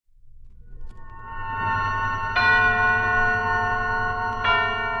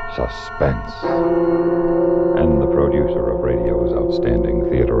Suspense. And the producer of radio's outstanding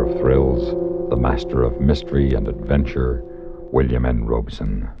theater of thrills, the master of mystery and adventure, William N.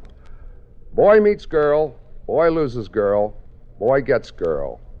 Robeson. Boy meets girl, boy loses girl, boy gets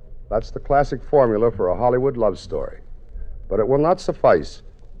girl. That's the classic formula for a Hollywood love story. But it will not suffice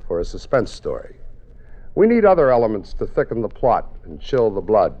for a suspense story. We need other elements to thicken the plot and chill the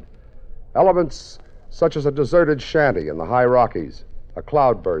blood. Elements such as a deserted shanty in the high Rockies, a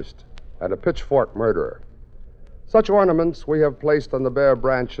cloudburst, and a pitchfork murderer. Such ornaments we have placed on the bare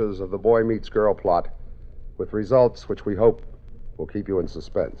branches of the boy meets girl plot, with results which we hope will keep you in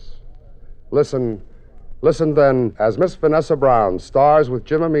suspense. Listen then, as Miss Vanessa Brown stars with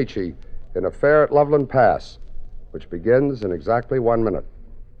Jim Amici in Affair at Loveland Pass, which begins in exactly 1 minute.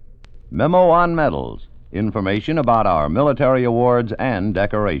 Memo on medals. Information about our military awards and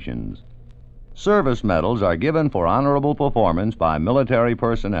decorations. Service medals are given for honorable performance by military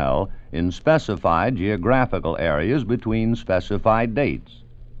personnel in specified geographical areas between specified dates.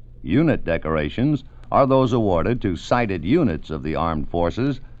 Unit decorations are those awarded to cited units of the armed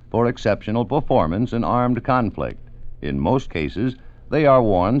forces for exceptional performance in armed conflict. In most cases, they are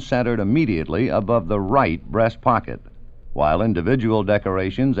worn centered immediately above the right breast pocket, while individual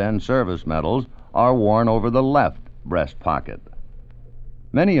decorations and service medals are worn over the left breast pocket.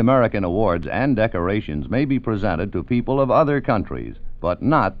 Many American awards and decorations may be presented to people of other countries, but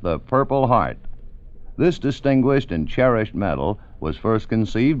not the Purple Heart. This distinguished and cherished medal was first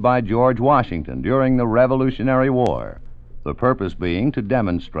conceived by George Washington during the Revolutionary War, the purpose being to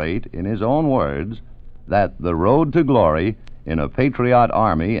demonstrate, in his own words, that the road to glory in a patriot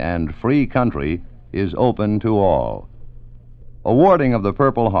army and free country is open to all. Awarding of the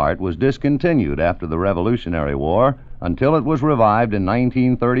Purple Heart was discontinued after the Revolutionary War until it was revived in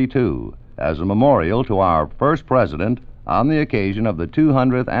 1932 as a memorial to our first president on the occasion of the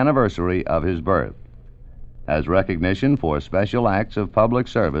 200th anniversary of his birth. As recognition for special acts of public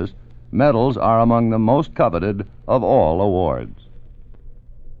service, medals are among the most coveted of all awards.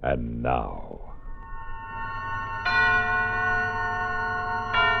 And now,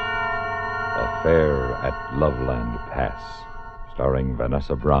 Affair at Loveland Pass, starring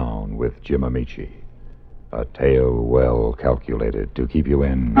Vanessa Brown with Jim Amici. A tale well calculated to keep you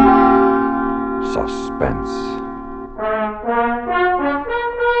in suspense.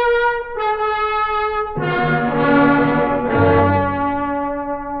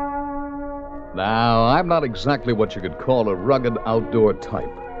 Now, I'm not exactly what you could call a rugged outdoor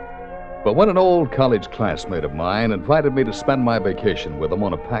type. But when an old college classmate of mine invited me to spend my vacation with him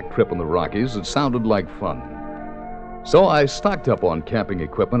on a packed trip in the Rockies, it sounded like fun. So I stocked up on camping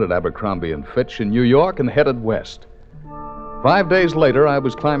equipment at Abercrombie & Fitch in New York and headed west. 5 days later, I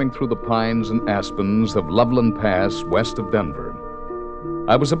was climbing through the pines and aspens of Loveland Pass west of Denver.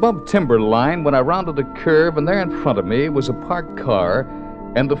 I was above timberline when I rounded a curve, and there in front of me was a parked car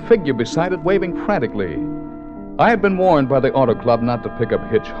and a figure beside it waving frantically. I had been warned by the auto club not to pick up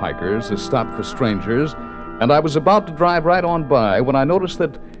hitchhikers or stop for strangers, and I was about to drive right on by when I noticed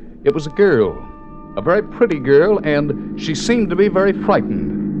that it was a girl. A very pretty girl, and she seemed to be very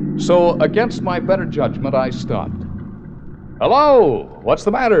frightened. So, against my better judgment, I stopped. Hello! What's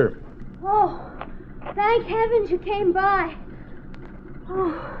the matter? Oh, thank heavens you came by.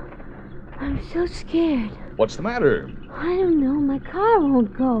 Oh, I'm so scared. What's the matter? I don't know. My car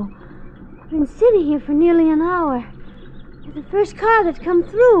won't go. I've been sitting here for nearly an hour. You're the first car that's come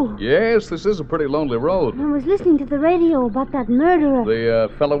through. Yes, this is a pretty lonely road. I was listening to the radio about that murderer. The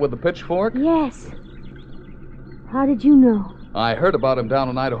fellow with the pitchfork? Yes. How did you know? I heard about him down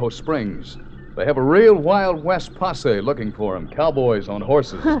in Idaho Springs. They have a real Wild West posse looking for him. Cowboys on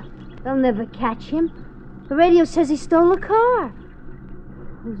horses. They'll never catch him. The radio says he stole a car.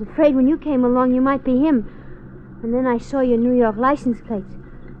 I was afraid when you came along you might be him. And then I saw your New York license plates.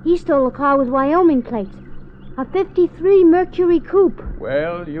 He stole a car with Wyoming plates. A 53 Mercury coupe.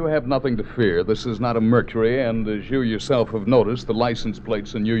 Well, you have nothing to fear. This is not a Mercury, and as you yourself have noticed, the license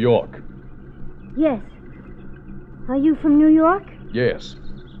plate's in New York. Yes. Are you from New York? Yes.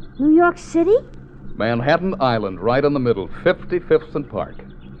 New York City? Manhattan Island, right in the middle, 55th and Park.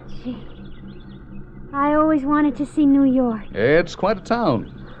 Gee. I always wanted to see New York. It's quite a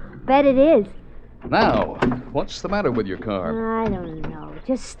town. Bet it is. Now, what's the matter with your car? I don't know. It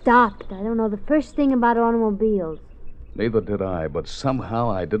just stopped. I don't know the first thing about automobiles. Neither did I, but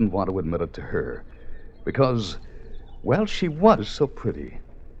somehow I didn't want to admit it to her. Because, well, she was so pretty.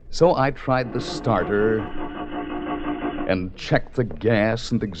 So I tried the starter and checked the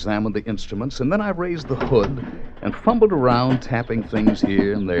gas and examined the instruments, and then I raised the hood, and fumbled around, tapping things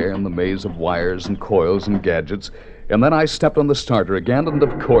here and there in the maze of wires and coils and gadgets, and then I stepped on the starter again, and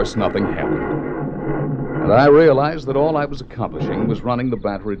of course nothing happened. And I realized that all I was accomplishing was running the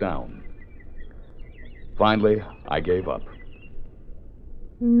battery down. Finally, I gave up.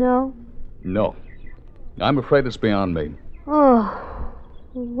 No? No. I'm afraid it's beyond me. Oh,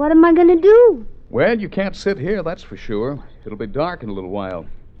 what am I going to do? Well, you can't sit here, that's for sure. It'll be dark in a little while.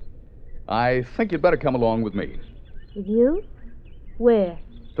 I think you'd better come along with me. With you? Where?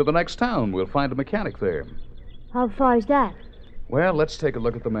 To the next town. We'll find a mechanic there. How far is that? Well, let's take a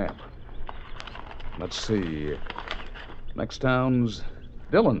look at the map. Let's see. Next town's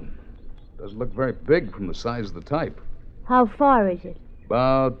Dillon. Doesn't look very big from the size of the type. How far is it?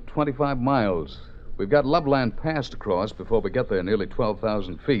 About 25 miles. We've got Loveland Pass to cross before we get there, nearly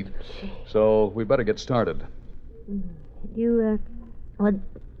 12,000 feet. So we better get started. Do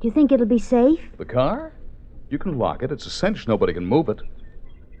you think it'll be safe? The car? You can lock it. It's a cinch nobody can move it.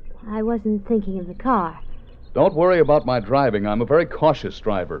 I wasn't thinking of the car. Don't worry about my driving. I'm a very cautious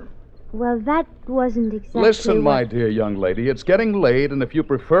driver. Well, that wasn't exactly Listen, my dear young lady, it's getting late, and if you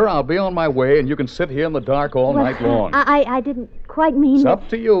prefer, I'll be on my way, and you can sit here in the dark all night long. I didn't quite mean It's that. up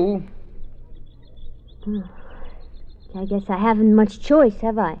to you. I guess I haven't much choice,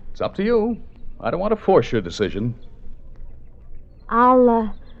 have I? It's up to you. I don't want to force your decision.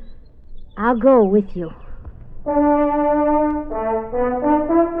 I'll go with you.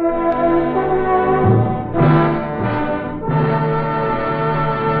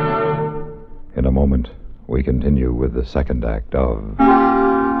 In a moment, we continue with the second act of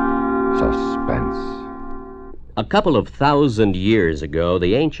Suspense. A couple of 1,000 years ago,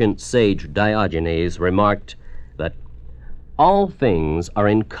 the ancient sage Diogenes remarked that all things are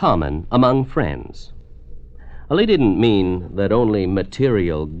in common among friends. Well, he didn't mean that only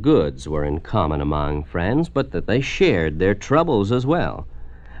material goods were in common among friends, but that they shared their troubles as well.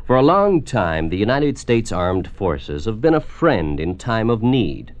 For a long time, the United States Armed Forces have been a friend in time of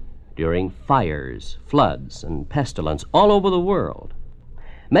need, during fires, floods, and pestilence all over the world.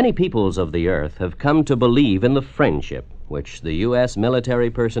 Many peoples of the earth have come to believe in the friendship which the U.S. military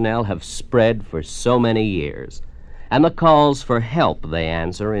personnel have spread for so many years, and the calls for help they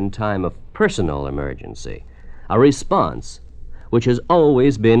answer in time of personal emergency, a response which has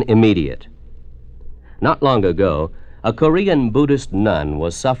always been immediate. Not long ago, a Korean Buddhist nun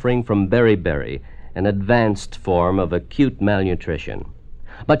was suffering from beriberi, an advanced form of acute malnutrition.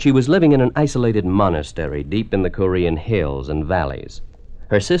 But she was living in an isolated monastery deep in the Korean hills and valleys.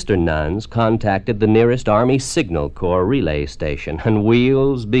 Her sister nuns contacted the nearest Army Signal Corps relay station, and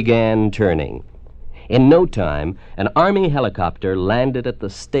wheels began turning. In no time, an Army helicopter landed at the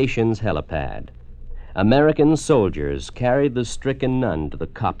station's helipad. American soldiers carried the stricken nun to the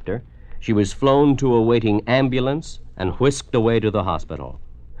copter. She was flown to a waiting ambulance and whisked away to the hospital.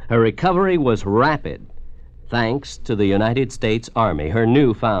 Her recovery was rapid, thanks to the United States Army, her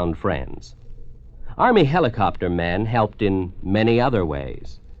newfound friends. Army helicopter men helped in many other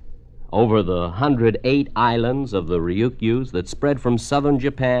ways. Over the 108 islands of the Ryukyus that spread from southern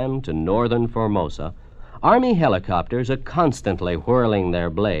Japan to northern Formosa, Army helicopters are constantly whirling their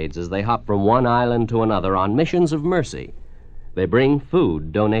blades as they hop from one island to another on missions of mercy. They bring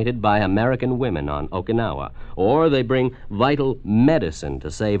food donated by American women on Okinawa, or they bring vital medicine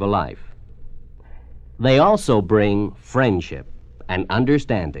to save a life. They also bring friendship and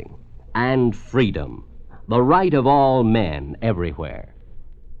understanding and freedom, the right of all men everywhere.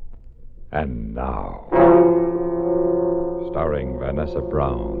 And now, starring Vanessa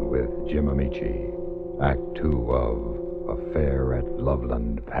Brown with Jim Amici, Act 2 of Affair at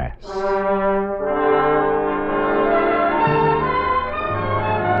Loveland Pass.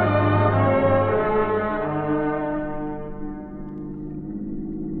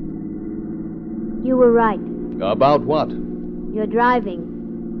 You were right. About what? You're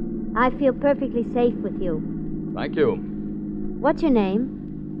driving. I feel perfectly safe with you. Thank you. What's your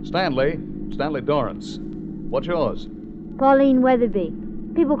name? Stanley Dorrance. What's yours? Pauline Weatherby.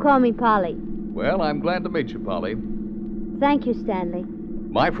 People call me Polly. Well, I'm glad to meet you, Polly. Thank you, Stanley.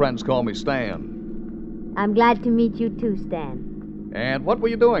 My friends call me Stan. I'm glad to meet you too, Stan. And what were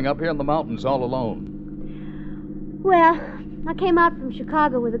you doing up here in the mountains all alone? Well, I came out from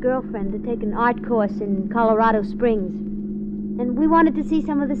Chicago with a girlfriend to take an art course in Colorado Springs. And we wanted to see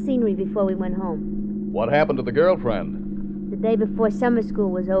some of the scenery before we went home. What happened to the girlfriend? The day before summer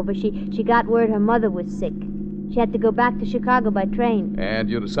school was over, she got word her mother was sick. She had to go back to Chicago by train. And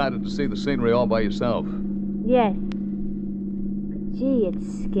you decided to see the scenery all by yourself? Yes. But gee,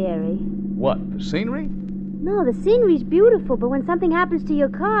 it's scary. What, the scenery? No, the scenery's beautiful, but when something happens to your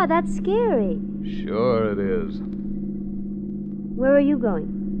car, that's scary. Sure it is. Where are you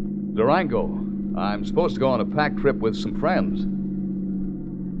going? Durango. I'm supposed to go on a pack trip with some friends.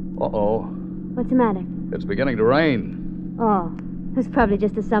 Uh-oh. What's the matter? It's beginning to rain. Oh, it's probably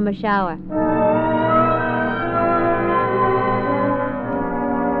just a summer shower.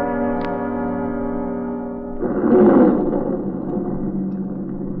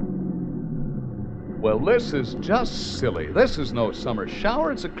 Well, this is just silly. This is no summer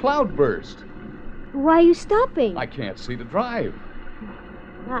shower. It's a cloudburst. Why are you stopping? I can't see to drive.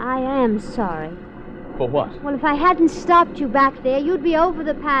 I am sorry. For what? Well, if I hadn't stopped you back there, you'd be over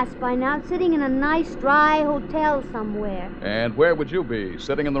the pass by now, sitting in a nice, dry hotel somewhere. And where would you be?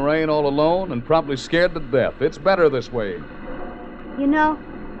 Sitting in the rain all alone and probably scared to death. It's better this way. You know,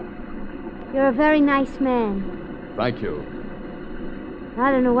 you're a very nice man. Thank you. I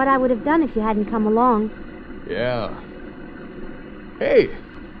don't know what I would have done if you hadn't come along. Yeah. Hey,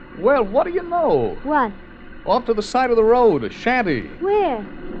 well, what do you know? What? Off to the side of the road, a shanty. Where?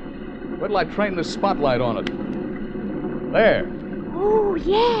 Where till I train this spotlight on it. There. Oh,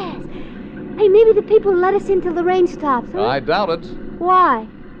 yes. Hey, maybe the people let us in till the rain stops, huh? I doubt it, Why?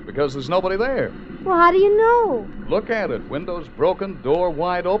 because there's nobody there. Well, how do you know? Look at it. Windows broken, door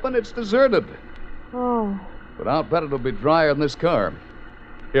wide open. It's deserted. Oh. But I'll bet it'll be drier than this car.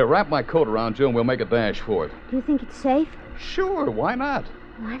 Here, wrap my coat around you and we'll make a dash for it. Do you think it's safe? Sure, why not?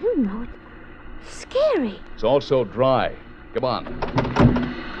 I don't know. It's scary. It's also dry. Come on.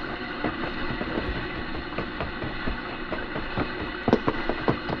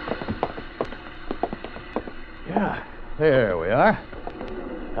 Yeah, there we are.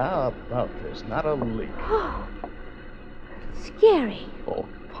 How about this? Not a leak. Oh. Scary. Oh,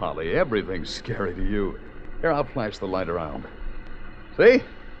 Polly, everything's scary to you. Here, I'll flash the light around. See?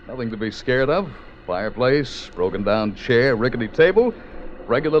 Nothing to be scared of. Fireplace, broken down chair, rickety table.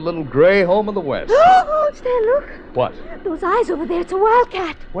 Regular little gray home of the West. Oh, Stan, look. What? Those eyes over there. It's a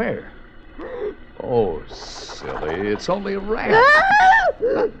wildcat. Where? Oh, silly. It's only a rat.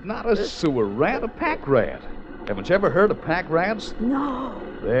 Not a sewer rat, a pack rat. Haven't you ever heard of pack rats? No.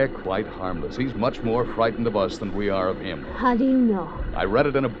 They're quite harmless. He's much more frightened of us than we are of him. How do you know? I read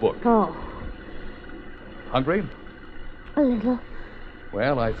it in a book. Oh, Hungry? a little.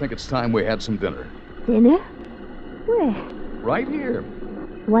 Well, I think it's time we had some dinner. Dinner? Where? Right here.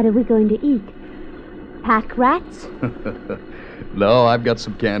 What are we going to eat? Pack rats? No, I've got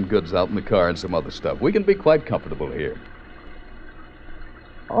some canned goods out in the car and some other stuff. We can be quite comfortable here.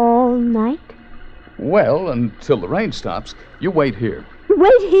 All night? Well, until the rain stops, you wait here.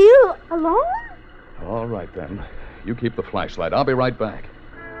 Wait here? Alone? All right, then. You keep the flashlight. I'll be right back.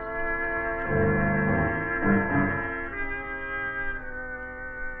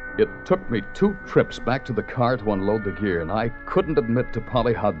 It took me 2 trips back to the car to unload the gear, and I couldn't admit to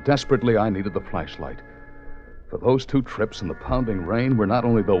Polly how desperately I needed the flashlight. For those 2 trips in the pounding rain were not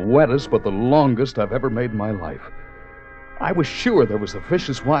only the wettest, but the longest I've ever made in my life. I was sure there was a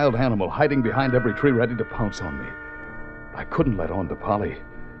vicious wild animal hiding behind every tree ready to pounce on me. I couldn't let on to Polly.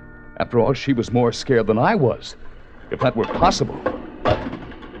 After all, she was more scared than I was, if that were possible.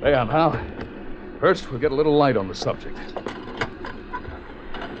 There now. First, we'll get a little light on the subject.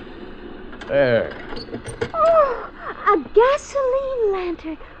 There. Oh, a gasoline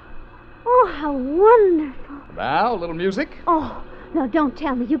lantern. Oh, how wonderful. Now, a little music. Oh, no, don't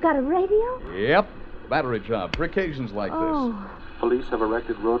tell me. You got a radio? Yep. Battery job for occasions like Oh. Police have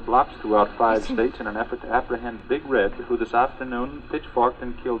erected roadblocks throughout 5 states in an effort to apprehend Big Red, who this afternoon pitchforked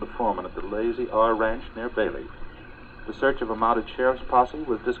and killed the foreman at the Lazy R Ranch near Bailey. The search of a mounted sheriff's posse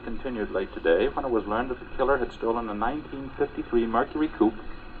was discontinued late today when it was learned that the killer had stolen a 1953 Mercury coupe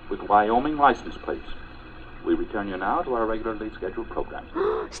with Wyoming license plates. We return you now to our regularly scheduled program.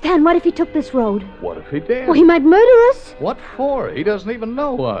 Stan, what if he took this road? What if he did? Well, he might murder us. What for? He doesn't even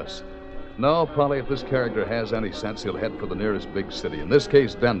know us. No, Polly, if this character has any sense, he'll head for the nearest big city. In this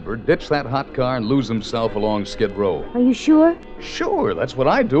case, Denver, ditch that hot car and lose himself along Skid Row. Are you sure? Sure, that's what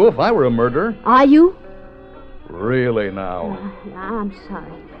I'd do if I were a murderer. Are you? Really now. I'm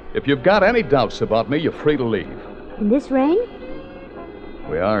sorry. If you've got any doubts about me, you're free to leave. In this rain?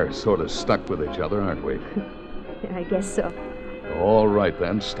 We are sort of stuck with each other, aren't we? I guess so. All right,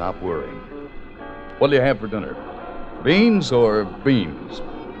 then, stop worrying. What do you have for dinner? Beans or beans?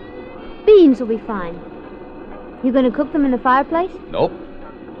 Beans will be fine. You going to cook them in the fireplace? Nope.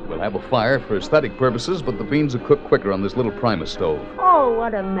 We'll have a fire for aesthetic purposes, but the beans will cook quicker on this little Primus stove. Oh,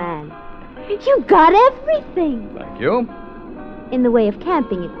 what a man. You got everything. Thank you. In the way of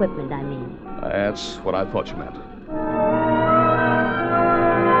camping equipment, I mean. That's what I thought you meant.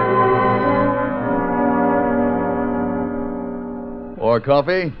 More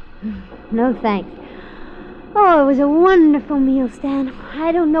coffee? No, thanks. Oh, it was a wonderful meal, Stan.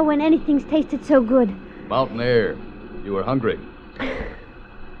 I don't know when anything's tasted so good. Mountain air. You were hungry.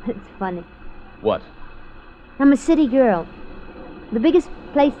 It's funny. What? I'm a city girl. The biggest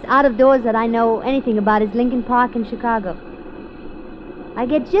place out of doors that I know anything about is Lincoln Park in Chicago. I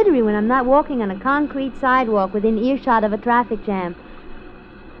get jittery when I'm not walking on a concrete sidewalk within earshot of a traffic jam.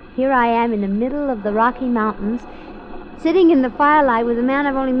 Here I am in the middle of the Rocky Mountains, sitting in the firelight with a man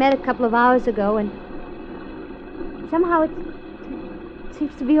I've only met a couple of hours ago, and somehow it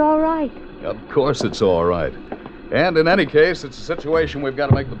seems to be all right. Of course it's all right. And in any case, it's a situation we've got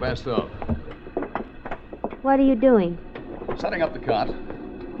to make the best of. What are you doing? Setting up the cot.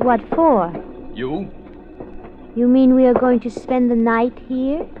 What for? You? You mean we are going to spend the night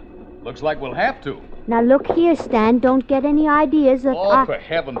here? Looks like we'll have to. Now look here, Stan. Don't get any ideas that Oh, for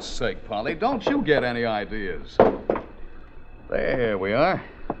heaven's sake, Polly, don't you get any ideas. There we are.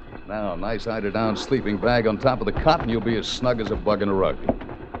 Now, nice eider-down sleeping bag on top of the cot, and you'll be as snug as a bug in a rug.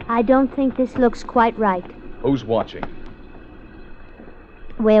 I don't think this looks quite right. Who's watching?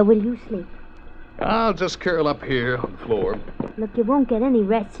 Where will you sleep? I'll just curl up here on the floor. Look, you won't get any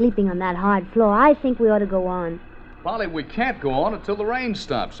rest sleeping on that hard floor. I think we ought to go on. Polly, we can't go on until the rain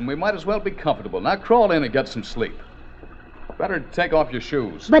stops, and we might as well be comfortable. Now crawl in and get some sleep. Better take off your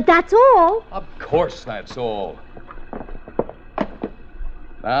shoes. But that's all. Of course that's all.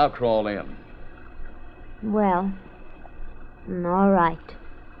 Now crawl in. Well, all right.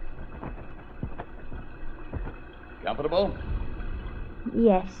 Comfortable?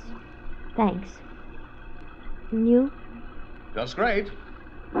 Yes, thanks. And you? Just great.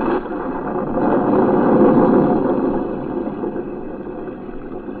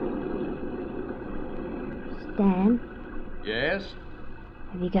 Stan, Yes?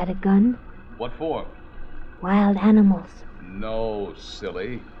 have you got a gun? What for? Wild animals. No,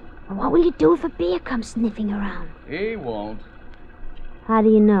 silly. Well, what will you do if a bear comes sniffing around? He won't. How do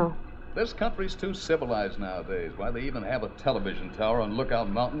you know? This country's too civilized nowadays. Why, they even have a television tower on Lookout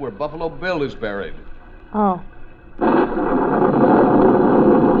Mountain where Buffalo Bill is buried. Oh.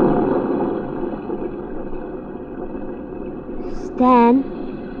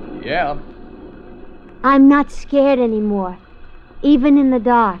 Stan, Yeah, I'm not scared anymore, even in the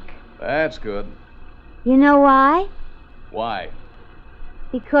dark. that's good. You know why? Why?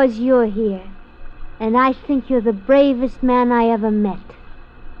 Because you're here, and I think you're the bravest man I ever met.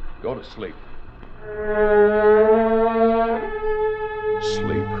 Go to sleep.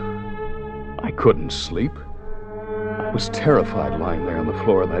 Sleep? I couldn't sleep. I was terrified lying there on the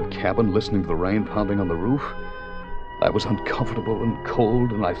floor of that cabin, listening to the rain pounding on the roof. I was uncomfortable and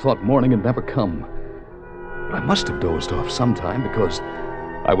cold, and I thought morning had never come. But I must have dozed off sometime, because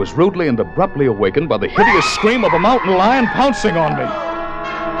I was rudely and abruptly awakened by the hideous scream of a mountain lion pouncing on me.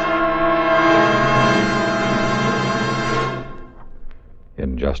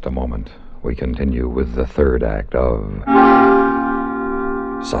 In just a moment, we continue with the third act of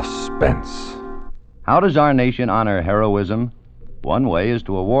Suspense. How does our nation honor heroism? One way is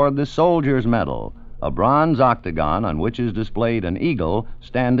to award the Soldier's Medal, a bronze octagon on which is displayed an eagle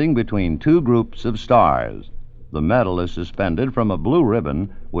standing between two groups of stars. The medal is suspended from a blue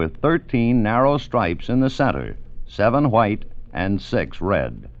ribbon with 13 narrow stripes in the center, 7 white and 6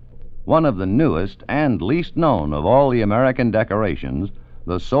 red. One of the newest and least known of all the American decorations,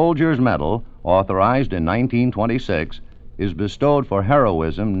 the Soldier's Medal, authorized in 1926, is bestowed for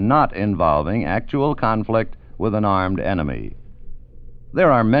heroism not involving actual conflict with an armed enemy.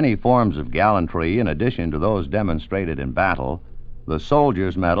 There are many forms of gallantry in addition to those demonstrated in battle. The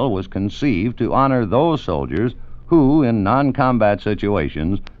Soldier's Medal was conceived to honor those soldiers who, in non-combat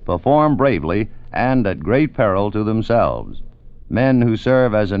situations, perform bravely and at great peril to themselves, men who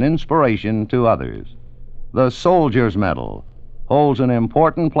serve as an inspiration to others. The Soldier's Medal holds an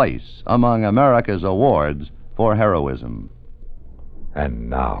important place among America's awards for heroism. And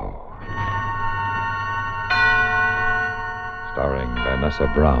now, starring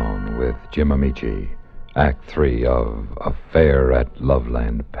Vanessa Brown with Jim Amici, Act 3 of Affair at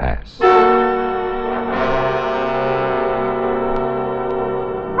Loveland Pass.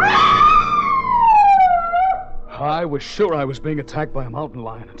 I was sure I was being attacked by a mountain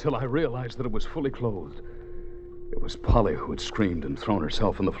lion until I realized that it was fully clothed. It was Polly who had screamed and thrown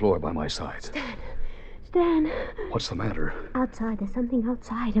herself on the floor by my side. Stan. What's the matter? Outside, there's something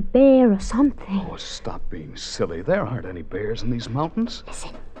outside. A bear or something. Oh, stop being silly. There aren't any bears in these mountains.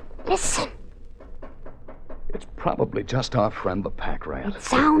 Listen. It's probably just our friend the pack rat. It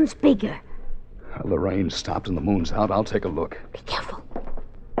sounds bigger. Well, the rain stopped and the moon's out. I'll take a look. Be careful.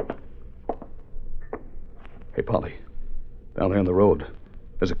 Hey, Polly. Down there on the road.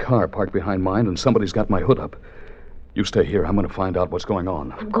 There's a car parked behind mine, and somebody's got my hood up. You stay here. I'm going to find out what's going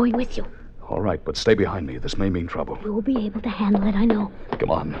on. I'm going with you. All right, but stay behind me. This may mean trouble. You'll be able to handle it, I know.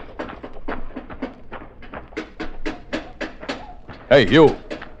 Come on. Hey, you.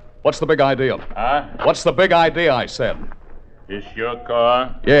 What's the big idea? Huh? What's the big idea, I said? This your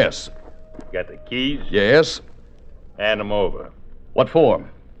car? Yes. Got the keys? Yes? Hand them over. What for?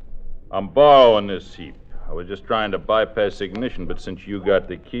 I'm borrowing this heap. I was just trying to bypass ignition, but since you got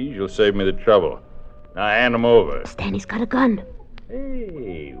the keys, you'll save me the trouble. Now hand them over. Stanley's got a gun.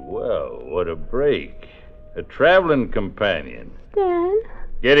 Hey, well, what a break. A traveling companion. Stan?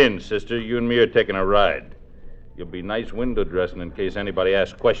 Get in, sister. You and me are taking a ride. You'll be nice window dressing in case anybody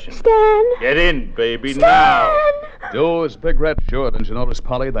asks questions. Stan? Get in, baby, Stan! now. Do is Big Red. Sure, didn't you notice,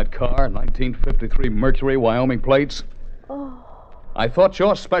 Polly, that car, 1953 Mercury, Wyoming plates? Oh. I thought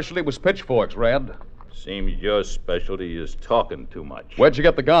your specialty was pitchforks, Red. Seems your specialty is talking too much. Where'd you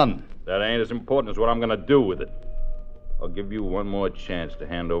get the gun? That ain't as important as what I'm going to do with it. I'll give you one more chance to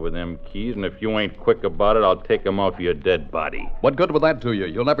hand over them keys, and if you ain't quick about it, I'll take them off your dead body. What good would that do you?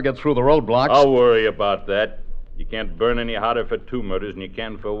 You'll never get through the roadblocks. I'll worry about that. You can't burn any hotter for 2 murders than you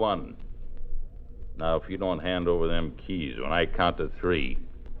can for 1. Now, if you don't hand over them keys when I count to 3.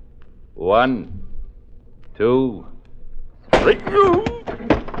 1, 2, 3.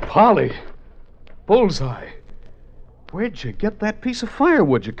 Polly! Bullseye! Where'd you get that piece of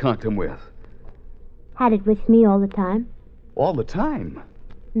firewood you conked him with? Had it with me all the time. All the time?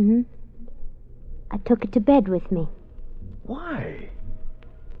 Mm-hmm. I took it to bed with me. Why?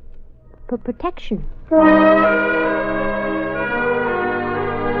 For protection.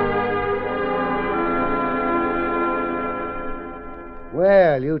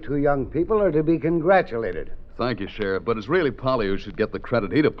 Well, you two young people are to be congratulated. Thank you, Sheriff, but it's really Polly who should get the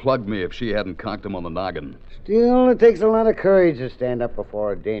credit. He'd have plugged me if she hadn't conked him on the noggin. Still, it takes a lot of courage to stand up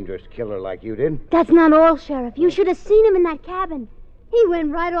before a dangerous killer like you did. That's not all, Sheriff. You should have seen him in that cabin. He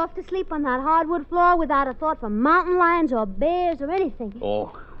went right off to sleep on that hardwood floor without a thought for mountain lions or bears or anything.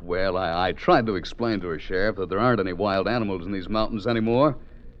 Oh, well, I tried to explain to her, Sheriff, that there aren't any wild animals in these mountains anymore.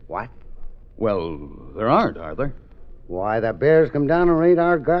 What? Well, there aren't, are there? Why, the bears come down and raid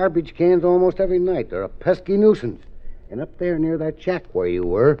our garbage cans almost every night. They're a pesky nuisance. And up there near that shack where you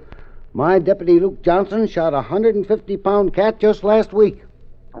were, my deputy Luke Johnson shot a 150-pound cat just last week.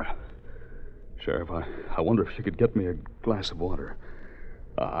 Sheriff, I wonder if you could get me a glass of water.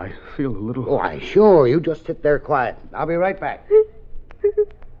 I feel a little... Why, sure. You just sit there quiet. I'll be right back.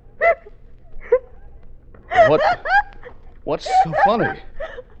 What's so funny?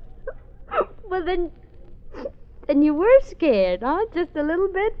 Well, then you were scared, huh? Just a little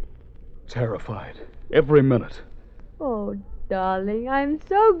bit? Terrified. Every minute. Oh, darling, I'm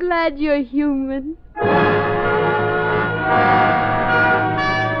so glad you're human.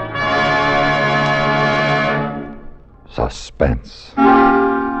 Suspense,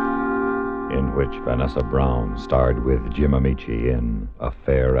 in which Vanessa Brown starred with Jim Amici in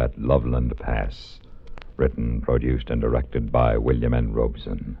Affair at Loveland Pass, written, produced, and directed by William N.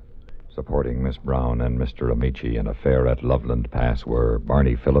 Robeson. Supporting Miss Brown and Mr. Amici in Affair at Loveland Pass were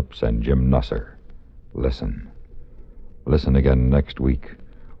Barney Phillips and Jim Nusser. Listen. Listen again next week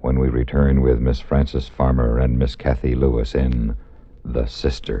when we return with Miss Frances Farmer and Miss Kathy Lewis in The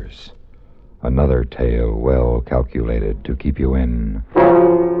Sisters. Another tale well calculated to keep you in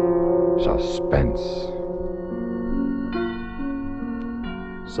suspense.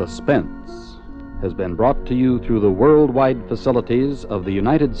 Suspense has been brought to you through the worldwide facilities of the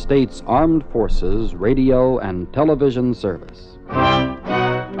United States Armed Forces Radio and Television Service.